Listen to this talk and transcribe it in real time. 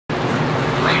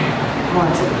Come on,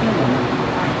 take the camera.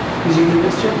 Is you need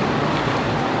this too? Yeah.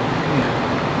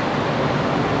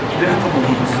 You have to hold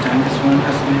hands this time. This one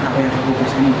has to be how we have to hold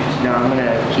this anyways. No, I'm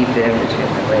gonna keep the image in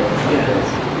my legs. Yeah.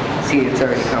 See, it's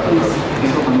already coming.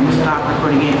 Please hold on. I'm gonna stop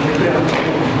recording it.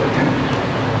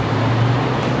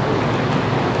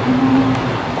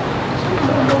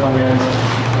 Hold on, guys.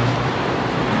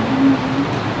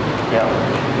 Yeah.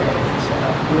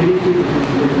 Where do you keep it?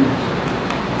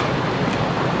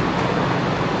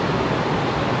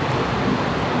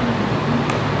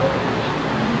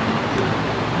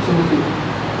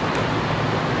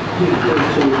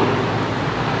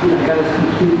 I got it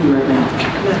completely right now.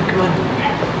 Come on.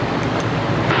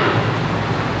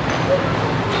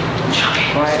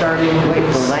 Starting with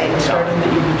the light. Starting the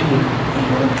EVP.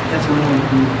 That's what I'm going to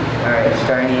do. Alright,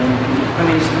 starting. I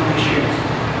mean, it's not my shit.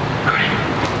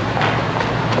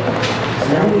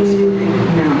 Now.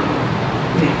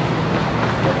 Yeah.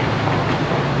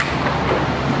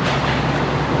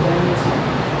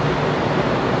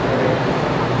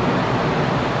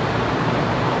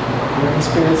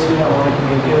 Spirits who don't want to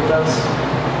communicate with us,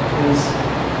 please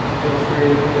feel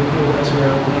free to communicate with us. We're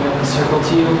opening up the circle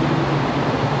to you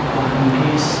in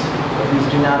peace. Please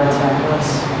do not attack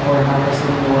us or harm us in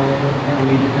any way, and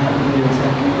we do not mean to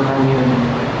attack you or harm you in any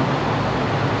way.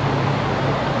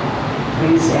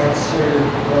 Please answer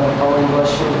the following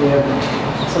questions. We have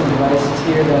some devices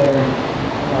here that are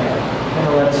going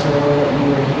to let us know that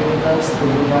you are here with us. The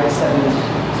device that is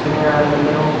spinning around in the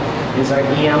middle is our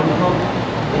EM pump.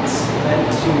 It's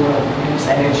meant to produce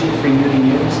energy for you to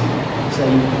use so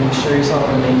that you can show yourself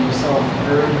and make yourself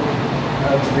heard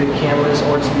to the cameras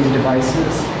or to these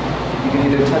devices. You can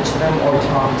either touch them or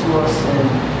talk to us and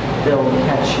they'll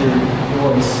catch your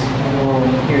voice and we'll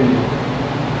hear you.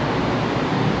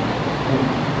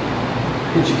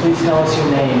 Could you please tell us your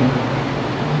name?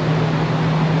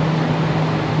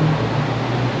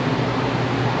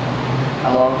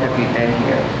 How long have you been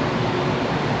here?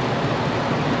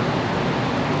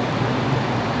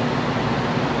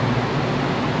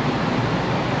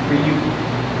 Were you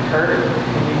hurt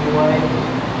in any way?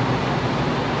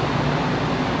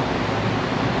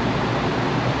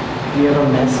 Do you have a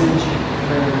message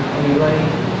for anybody?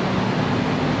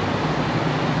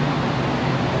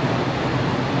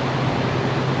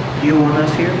 Do you want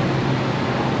us here?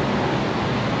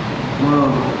 Whoa.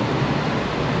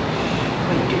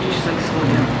 Wait, dude, just like slow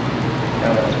down. No,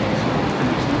 that's me.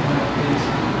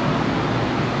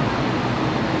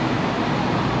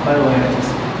 By the way, I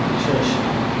just shush.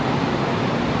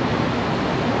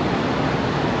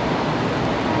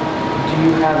 Do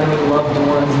you have any loved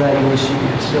ones that you wish you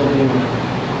could still be with?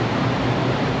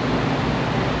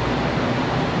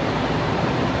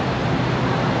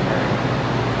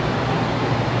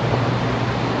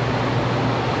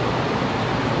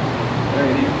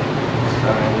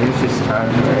 It's just time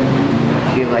to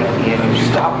feel like the energy.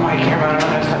 Stop my camera. I don't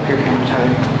want to stop your camera,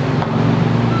 Tyler.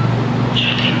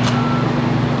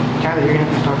 Tyler, you're going to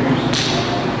have to stop yours.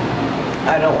 I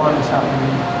don't want to stop you.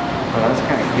 Well, that's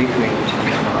kind of creepy when you turn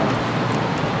it on.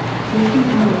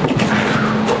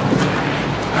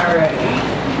 Alright.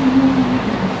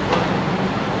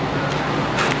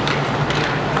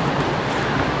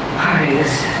 Alright,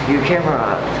 is your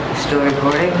camera still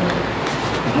recording?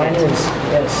 Mine is,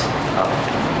 yes. Oh.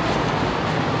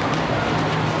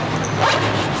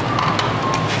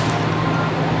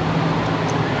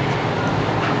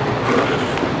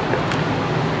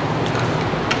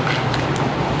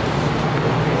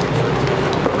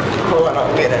 Hold on,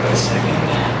 I'll get it in a second.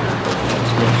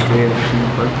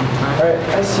 Alright,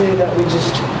 I say that we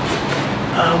just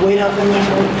wait out in the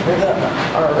front for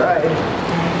our ride.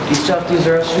 You still have to use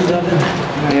the restroom, Devin?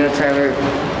 You know, Tyler,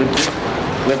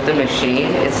 with the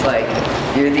machine, it's like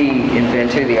you're the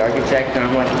inventor, the architect, and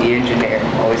I'm like the engineer,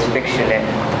 always fixing it.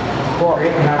 Well,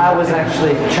 I was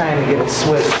actually trying to get a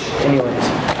switch anyways.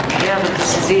 Yeah, but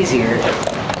this is easier.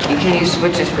 You can use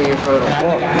switches for your photos.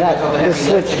 Well, the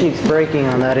switch keeps breaking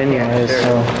on that anyways,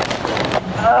 so.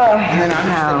 And then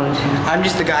I'm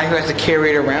just the guy who has to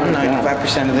carry it around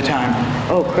 95% of the time.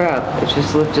 Oh crap, it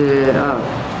just lifted it up.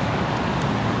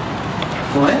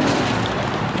 What?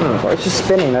 Oh, it's just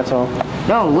spinning, that's all.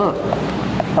 No, look.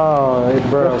 Oh, it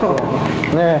broke.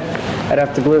 Yeah. I'd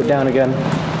have to glue it down again.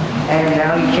 And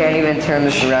now you can't even turn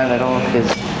this around at all because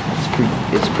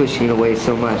it's pushing it away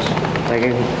so much. Like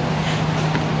I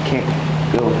can't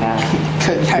go past it.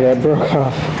 Yeah, it broke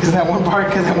off. Because that one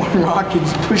rock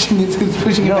is pushing it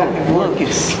No, back and forth. look,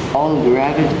 it's all the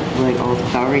gravity, like all the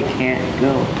power, it can't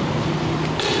go.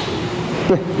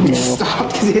 It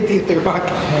stopped because it hit the other rock.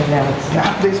 And now it's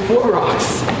Now there's 4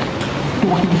 rocks.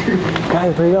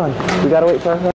 Guys, where are you going? We gotta wait for our